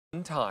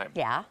time.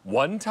 Yeah.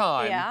 One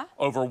time, Yeah.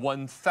 over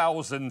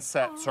 1,000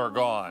 sets are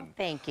gone.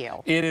 Thank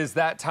you. It is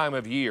that time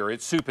of year.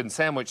 It's soup and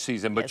sandwich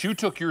season, but you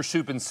took your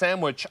soup and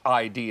sandwich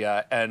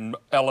idea and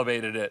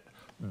elevated it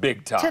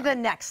big time. To the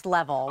next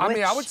level. I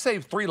mean, I would say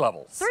 3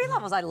 levels. 3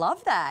 levels, I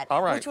love that.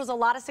 All right. Which was a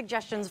lot of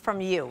suggestions from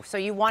you. So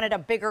you wanted a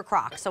bigger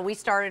crock. So we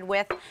started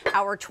with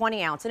our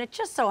 20 ounce. And it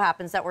just so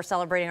happens that we're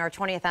celebrating our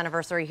 20th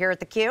anniversary here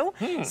at the Q.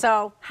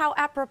 So how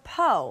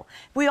apropos.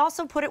 We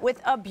also put it with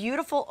a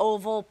beautiful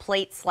oval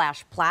plate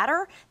 /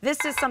 platter.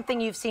 This is something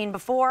you've seen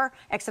before,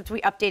 except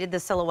we updated the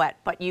silhouette.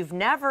 But you've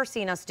never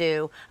seen us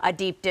do a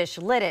deep dish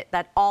liddet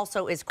that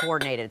also is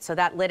coordinated. So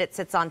that liddet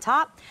sits on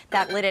top.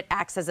 That liddet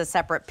acts as a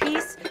separate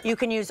piece. You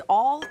can use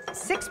all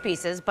 6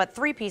 pieces, but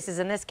 3 pieces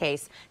in this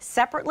case,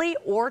 separately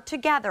or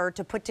together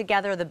to put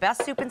together the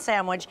best soup and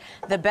sandwich,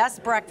 the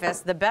best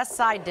breakfast, the best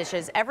side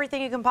dishes,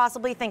 everything you can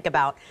possibly think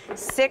about.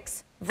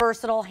 6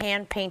 versatile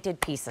hand-painted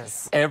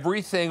pieces.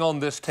 Everything on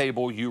this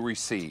table you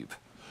receive.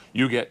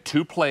 You get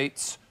 2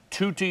 plates,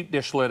 2 deep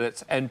dish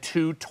liddets, and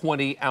 2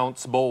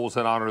 20-ounce bowls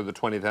in honor of the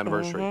 20th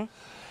anniversary.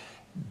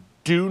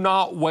 Do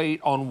not wait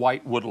on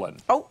white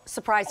woodland. Oh,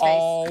 surprise face.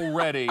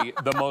 Already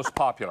the most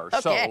popular. Okay.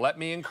 So let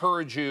me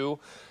encourage you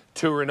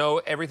to know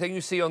everything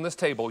you see on this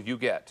table you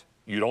get.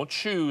 You don't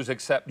choose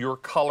except your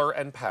color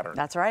and pattern.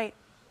 That's right.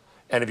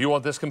 And if you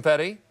want this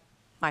confetti,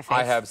 My face.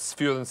 I have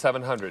fewer than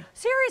 700.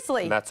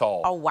 Seriously? And that's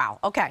all. Oh, wow.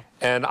 Okay.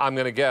 And I'm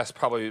going to guess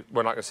probably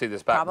we're not going to see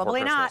this back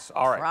Probably before Christmas. not.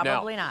 All right,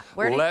 Probably now,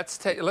 not.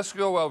 let's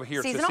go over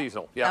here Seasonal? to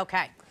seasonal. Yeah.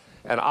 Okay.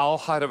 And I'll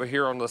hide over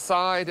here on the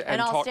side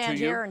and I'll talk to stand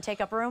you. here and take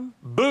up room.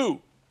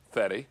 Boo,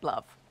 Fetty.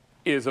 Love.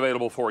 Is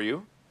available for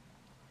you.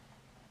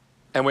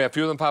 And we have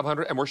fewer than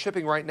 500, and we're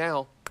shipping right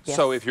now. Yes,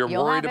 So if you're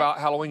you'll worried have it. about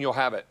Halloween, you'll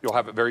have it. You'll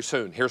have it very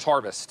soon. Here's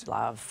Harvest.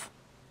 Love.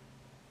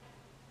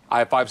 I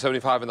have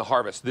 575 in the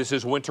Harvest. This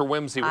is Winter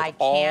Whimsy with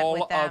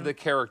all of the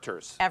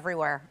characters.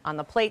 Everywhere. On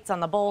the plates, on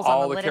the bowls,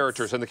 All on the the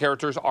characters. And the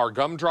characters are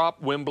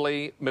Gumdrop,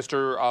 Wimbley,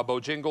 Mr.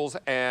 Bojingles,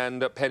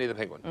 and Penny the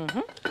Penguin.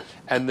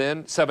 And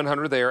then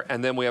 700 there,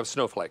 and then we have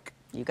Snowflake.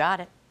 You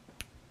got it.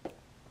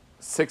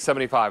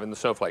 675 in the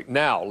Snowflake.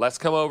 Now, let's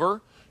come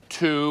over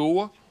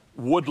to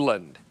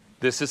Woodland.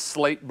 This is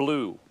Slate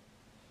Blue,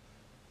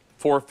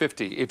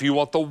 450. If you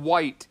want the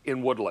white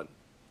in Woodland,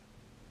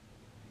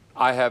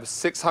 I have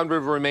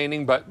 600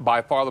 remaining, but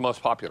by far the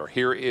most popular.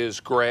 Here is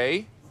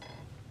Gray,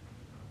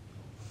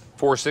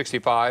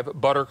 465.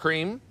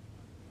 Buttercream,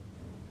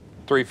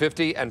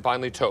 350. And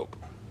finally Taupe,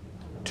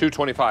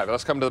 225.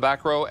 Let's come to the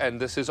back row,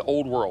 and this is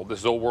Old World. This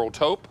is Old World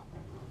Taupe.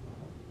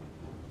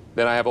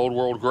 Then I have Old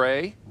World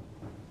Gray.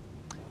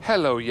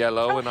 Hello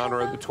Yellow, in honor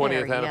of the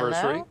 20th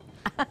anniversary.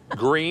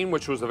 Green,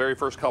 which was the very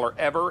first color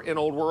ever in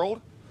Old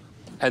World.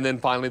 And then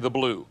finally the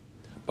blue.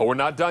 But we're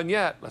not done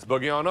yet. Let's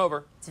boogie on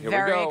over. It's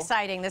very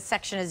exciting. This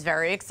section is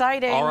very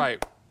exciting. All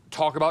right.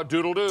 Talk about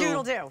doodle-doo.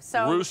 Doodle-doo.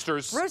 So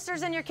roosters.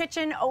 Roosters in your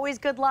kitchen, always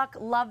good luck.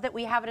 Love that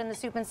we have it in the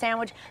soup and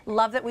sandwich.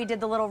 Love that we did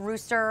the little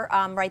rooster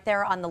right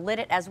there on the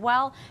liddet as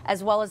well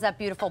as that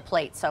beautiful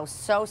plate. So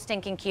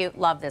stinking cute.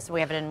 Love this. We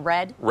have it in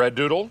red. Red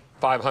doodle,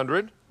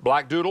 500.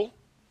 Black doodle,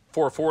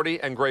 440.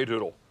 And gray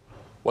doodle,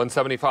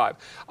 175.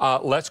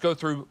 Let's go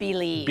through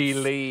Believe.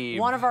 Believe.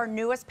 One of our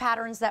newest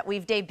patterns that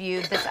we've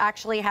debuted. This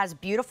actually has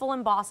beautiful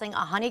embossing, a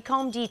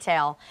honeycomb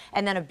detail,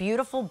 and then a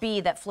beautiful bee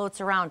that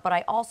floats around. But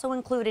I also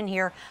include in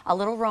here a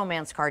little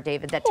romance card,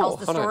 David, that tells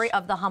the story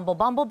of the humble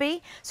bumblebee.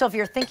 So if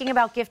you're thinking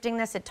about gifting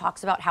this, it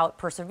talks about how it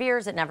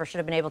perseveres. It never should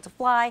have been able to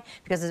fly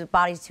because its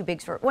body's too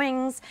big for its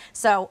wings.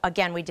 So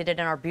again, we did it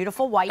in our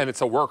beautiful white. And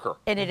it's a worker.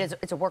 And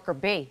it's a worker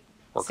bee.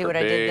 See Worker what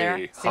I did there?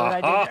 bee. See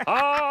what I did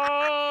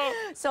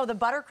there? So the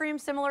buttercream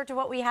similar to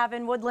what we have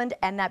in Woodland,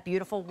 and that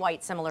beautiful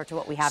white similar to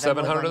what we have in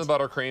Woodland. 700 in the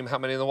buttercream. How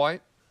many in the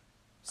white?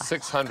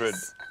 600.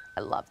 I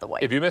love the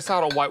white. If you miss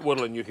out on white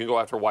Woodland, you can go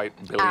after white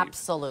Believe.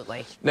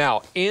 Absolutely.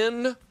 Now,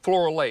 in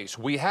Floral Lace,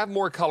 we have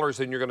more colors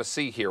than you're going to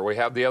see here. We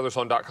have the others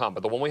on .com,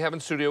 but the one we have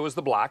in studio is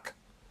the black.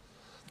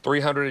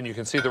 300, and you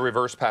can see the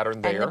reverse pattern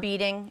there. And the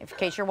beading, in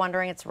case you're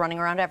wondering, it's running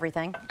around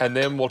everything. And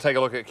then we'll take a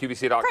look at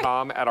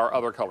QVC.com at our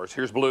other colors.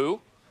 Here's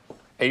blue,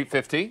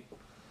 850.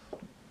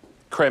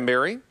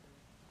 Cranberry,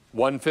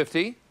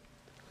 150.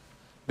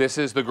 This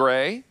is the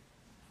gray,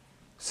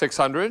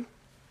 600.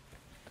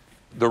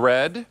 The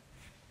red,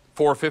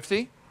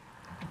 450.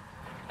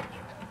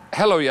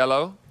 Hello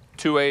Yellow,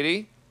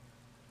 280.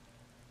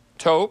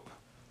 Taupe,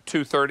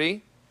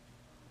 230.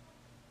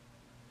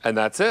 And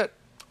that's it.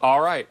 All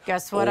right.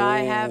 Guess what I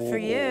have for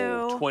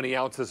you? 20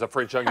 ounces of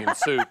French onion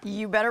soup.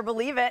 You better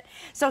believe it.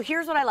 So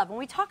here's what I love. When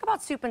we talk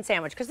about soup and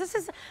sandwich, because this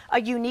is a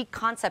unique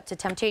concept to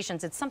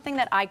Temp-tations, it's something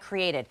that I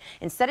created.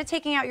 Instead of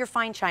taking out your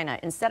fine china,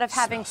 instead of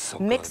having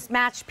mixed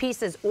match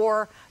pieces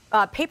or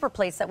paper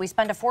plates that we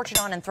spend a fortune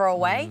on and throw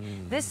away,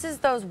 this is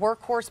those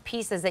workhorse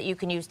pieces that you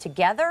can use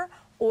together,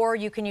 or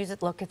you can use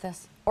it, look at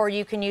this, or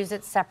you can use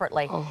it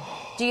separately.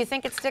 Do you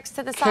think it sticks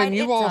to the side? Can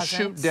you all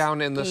shoot down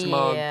in this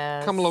mug?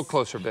 Come a little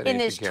closer, Benny, in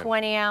this if you can.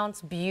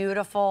 20-ounce,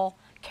 beautiful,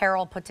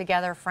 Carol put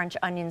together French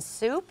onion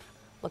soup.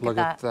 Look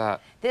at that.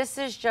 This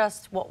is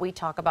just what we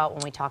talk about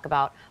when we talk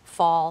about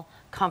fall,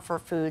 comfort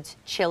foods,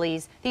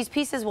 chilies. These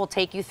pieces will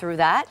take you through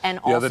that, and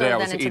The also other day I then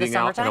was into the eating out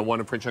and I summertime.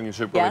 wanted French onion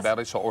soup really Yes.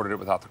 badly, so I ordered it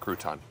without the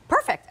crouton.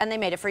 Perfect, and they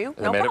made it for you. And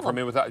No they made problem. it for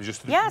me without,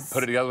 just Yes.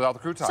 put it together without the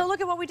crouton. So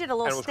look at what we did, a And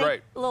it little was steak,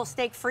 great. little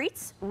steak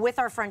frites with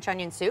our French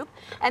onion soup.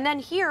 And then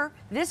here,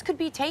 this could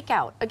be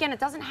takeout. Again, it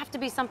doesn't have to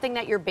be something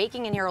that you're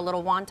baking in here, a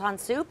little wonton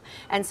soup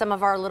and some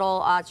of our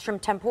little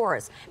shrimp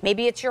tempuras.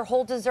 Maybe it's your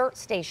whole dessert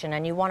station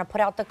and you want to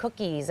put out the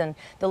cookies and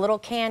the little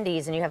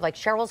candies, and you have like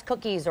Cheryl's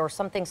cookies or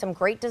something, some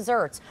great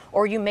desserts,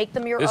 or you make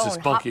them your This own. is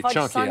funky Hot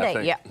fudge chunky, I sundae.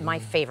 think. Yeah, my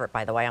favorite,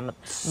 by the way. I'm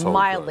So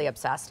mildly good.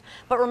 obsessed.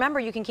 But remember,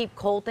 you can keep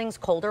cold things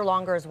colder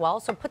longer as well.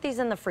 So put these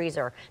in the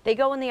freezer. They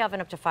go in the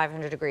oven up to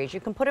 500 degrees. You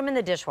can put them in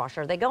the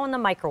dishwasher. They go in the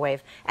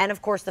microwave, and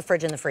of course the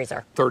fridge and the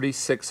freezer.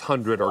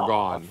 3,600 are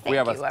gone. We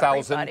have thank you,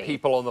 1,000 everybody.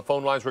 people on the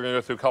phone lines. We're going to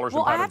go through colors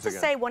Well, and I have patterns to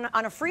again. say, when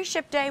on a free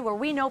ship day where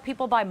we know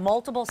people buy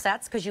multiple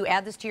sets because you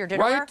add this to your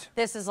dinnerware, Right.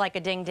 this is like a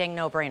ding ding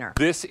no brainer.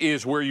 This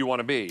is where you want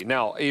to be.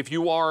 Now, if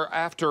you are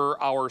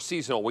after our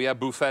seasonal, we have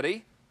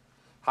buffetti.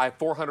 I have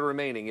 400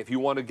 remaining. If you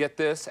want to get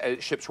this,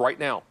 it ships right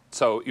now.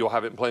 So you'll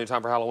have it in plenty of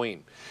time for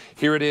Halloween.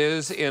 Here it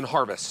is in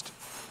Harvest,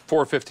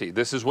 450.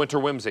 This is Winter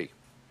Whimsy,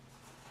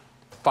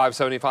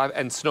 575.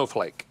 And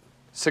Snowflake,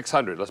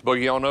 600. Let's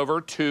boogie on over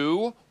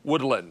to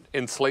Woodland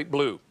in Slate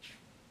Blue,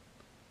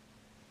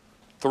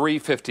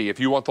 350. If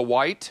you want the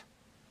white,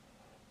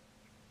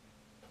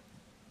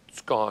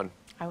 it's gone.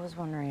 I was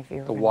wondering if you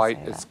were The gonna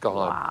white say is that.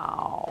 gone.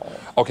 Wow.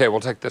 Okay, we'll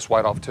take this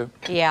white off too.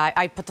 Yeah,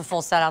 I put the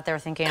full set out there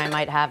thinking I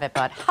might have it,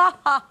 but ha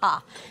ha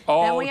ha.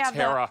 Oh, Then we have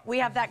Tara. we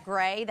have that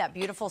gray, that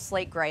beautiful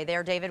slate gray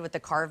there, David, with the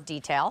carved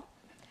detail.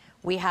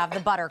 We have the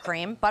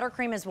buttercream.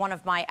 Buttercream is one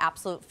of my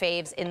absolute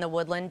faves in the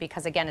Woodland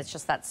because, again, it's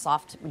just that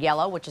soft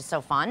yellow, which is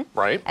so fun.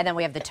 Right. And then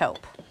we have the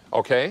taupe.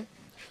 Okay.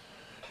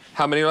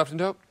 How many left in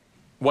taupe?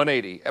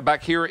 180.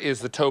 Back here is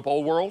the taupe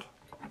Old World.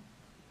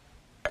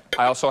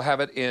 I also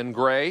have it in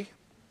gray.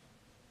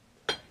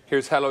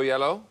 Here's Hello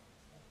Yellow.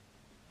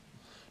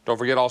 Don't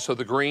forget also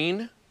the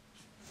green.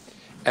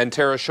 And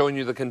Tara's showing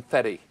you the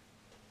confetti.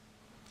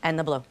 And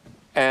the blue.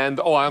 And,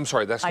 oh, I'm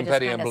sorry, that's I just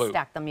confetti and kind of blue.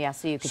 stacked them, yeah,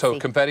 so you can So see.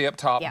 confetti up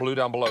top, Yeah. blue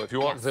down below. If you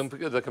want Yes.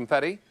 the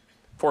confetti,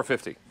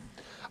 450.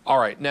 All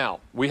right,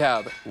 now we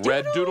have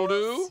red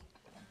doodle-doo.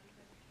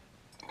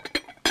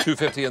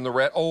 250 in the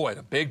red. Oh, and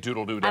a big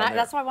doodle-doo down there.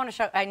 That's why I want to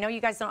show. I know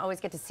you guys don't always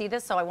get to see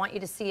this, so I want you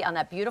to see on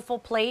that beautiful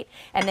plate,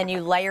 and then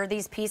you layer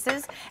these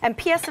pieces. And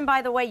P.S. and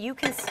by the way, you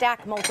can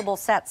stack multiple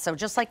sets. So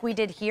just like we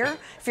did here,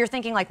 if you're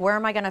thinking like, where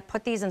am I going to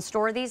put these and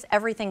store these?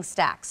 Everything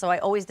stacks. So I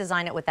always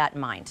design it with that in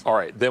mind. All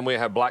right, then we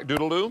have black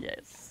doodle-doo.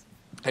 Yes.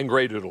 And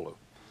gray doodle-doo.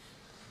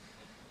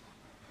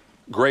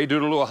 Gray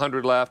doodle-doo,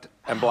 100 left,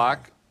 and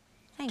black,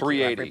 Thank 380.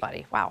 you,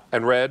 everybody. Wow.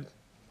 And red,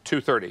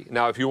 230.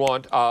 Now, if you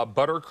want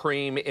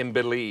buttercream in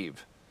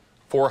Believe,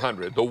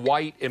 400. The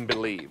white in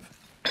Believe,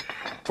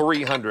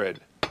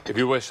 300. If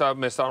you wish I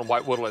missed out on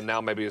White Woodland, now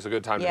maybe is a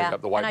good time to pick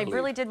up the white and I Believe.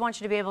 really did want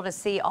you to be able to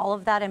see all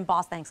of that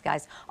emboss. Thanks,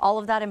 guys. All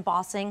of that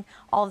embossing,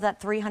 all of that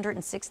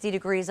 360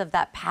 degrees of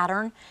that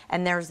pattern,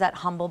 and there's that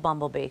humble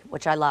bumblebee,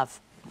 which I love.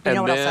 You And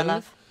know what else I then-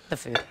 love? The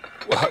food.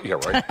 Well, yeah,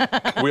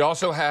 right. We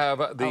also have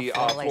the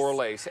floral lace. floral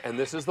lace, and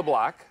this is the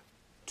black,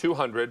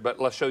 200, but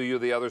let's show you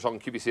the others on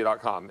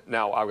QVC.com.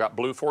 Now, I've got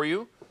blue for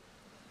you.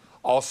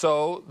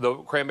 Also, the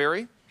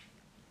cranberry,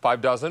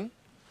 5 dozen.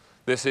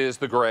 This is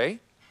the gray,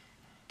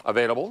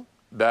 available.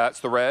 That's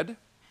the red,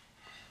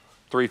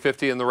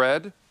 350 in the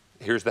red.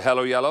 Here's the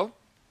Hello Yellow,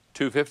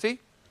 250.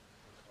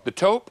 The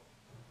taupe,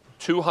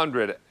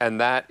 200, and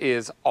that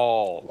is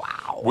all.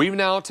 Wow. We've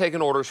now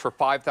taken orders for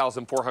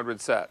 5,400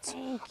 sets.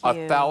 Thank you.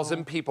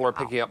 1,000 people are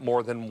picking up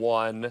more than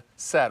one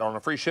set. On a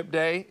free ship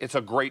day, it's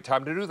a great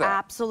time to do that.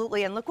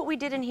 Absolutely. And look what we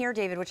did in here,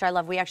 David, which I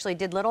love. We actually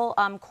did little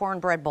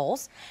cornbread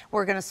bowls.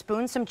 We're going to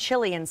spoon some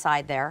chili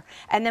inside there.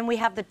 And then we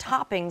have the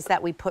toppings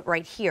that we put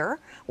right here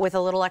with a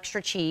little extra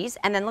cheese.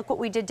 And then look what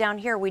we did down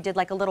here. We did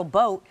like a little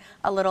boat,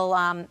 a little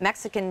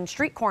Mexican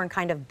street corn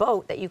kind of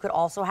boat that you could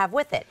also have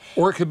with it.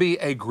 Or it could be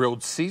a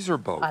grilled Caesar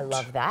boat. I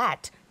love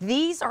that.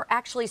 These are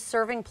actually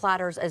serving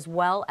platters as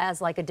well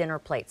as like a dinner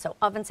plate. So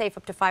oven safe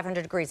up to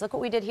 500 degrees. Look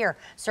what we did here.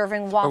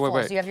 Serving waffles.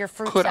 Wait. You have your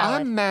fruit Could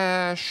salad. I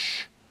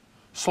mash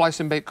slice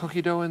and bake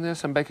cookie dough in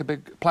this and bake a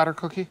big platter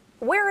cookie?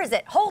 Where is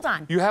it? Hold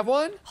on. You have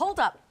one? Hold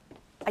up.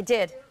 I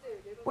did.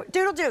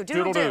 Doodle-doo,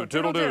 doodle-doo,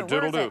 Doodle-doo,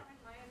 doodle-doo.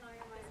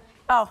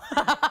 Oh,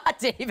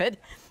 David,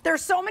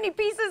 there's so many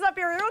pieces up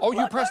here. Oh,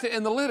 you pressed it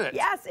in the lid.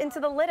 Yes, into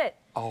the lid.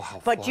 Oh,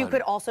 how But you fun.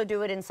 could also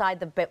do it inside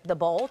the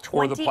bowl,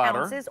 Or the 20 platter.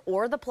 ounces,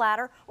 or the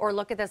platter, or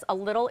look at this, a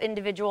little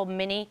individual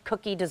mini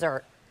cookie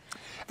dessert.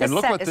 This And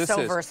look set what is this so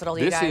is. versatile,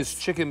 you This guys. is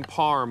chicken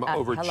parm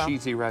over hello.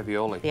 cheesy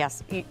ravioli.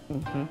 Yes,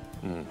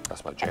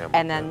 That's my jam.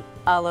 and then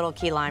a little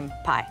key lime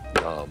pie.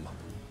 Yum.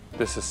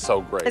 This is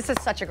so great. This is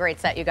such a great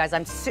set, you guys.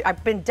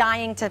 I've been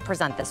dying to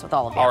present this with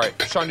all of you. All right,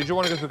 Sean, did you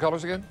want to go through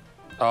colors again?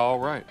 All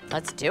right.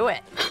 Let's do it.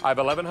 I have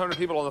 1,100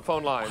 people on the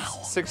phone lines.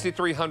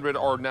 6,300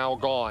 are now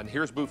gone.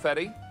 Here's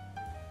Buffetti.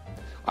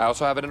 I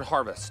also have it in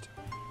Harvest.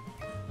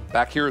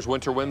 Back here is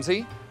Winter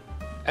Whimsy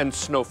and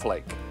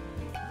Snowflake.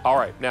 All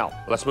right, now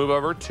let's move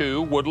over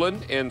to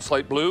Woodland in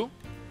Slate Blue.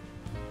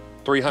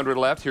 300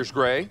 left. Here's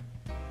gray.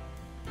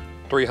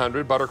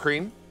 300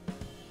 buttercream.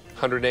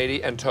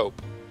 180 and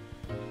taupe.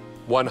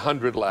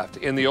 100 left.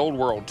 In the old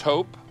world,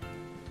 taupe,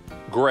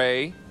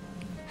 gray,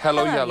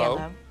 hello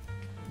yellow,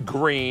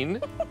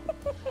 green,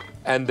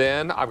 and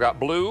then I've got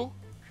blue.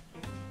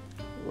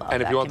 Love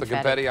and if you want confetti.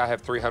 the confetti, I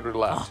have 300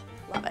 left.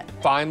 Oh, love it.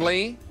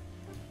 Finally,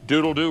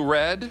 doodle-doo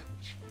red,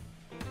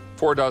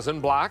 4 dozen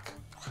black,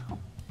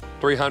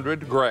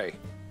 300 gray,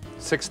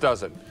 6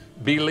 dozen.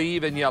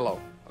 Believe in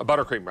yellow,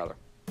 buttercream rather.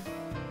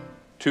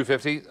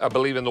 250,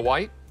 believe in the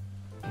white,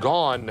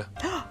 gone.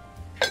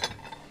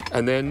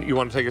 And then you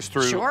want to take us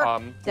through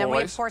Then we,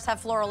 lace? of course, have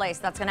floral lace.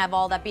 That's going to have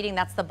all that beading.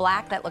 That's the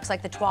black. That looks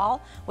like the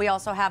toile. We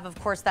also have, of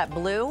course, that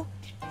blue.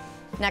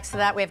 Next to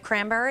that, we have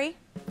cranberry.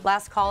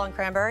 Last call on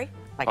cranberry.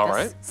 Like All this.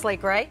 right. Slate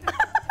gray.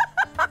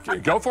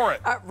 Go for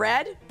it.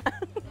 Red.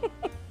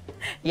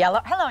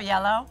 Yellow. Hello,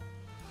 yellow.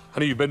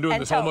 Honey, you've been doing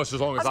this almost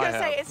as long as I have. I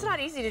was going to say, it's not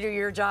easy to do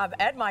your job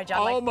and my job.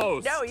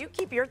 Almost. Like, no, you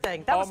keep your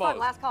thing. That was fun.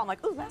 Last call. I'm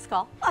like, ooh, last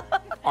call. All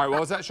right, what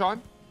was that,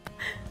 Sean?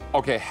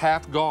 Okay,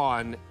 half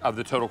gone of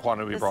the total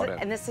quantity we brought in.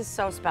 And this is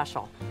so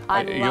special.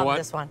 I you know love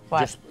this one.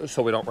 What? Just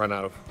so we don't run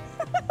out of.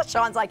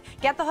 Sean's like,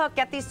 get the hook,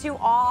 get these two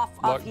off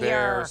of here.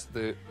 There's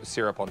the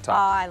syrup on top.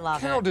 Oh, I love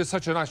it. Carol did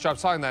such a nice job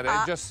selling that. It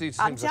just seems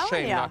a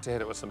shame not to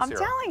hit it with some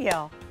syrup. I'm telling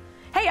you.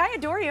 Hey, I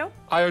adore you.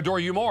 I adore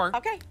you more.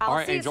 Okay,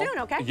 I'll see you soon,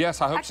 okay?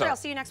 Yes, I hope so. Actually, I'll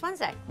see you next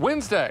Wednesday.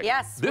 Wednesday?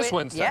 Yes. This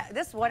Wednesday? Yeah,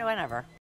 this one, whenever.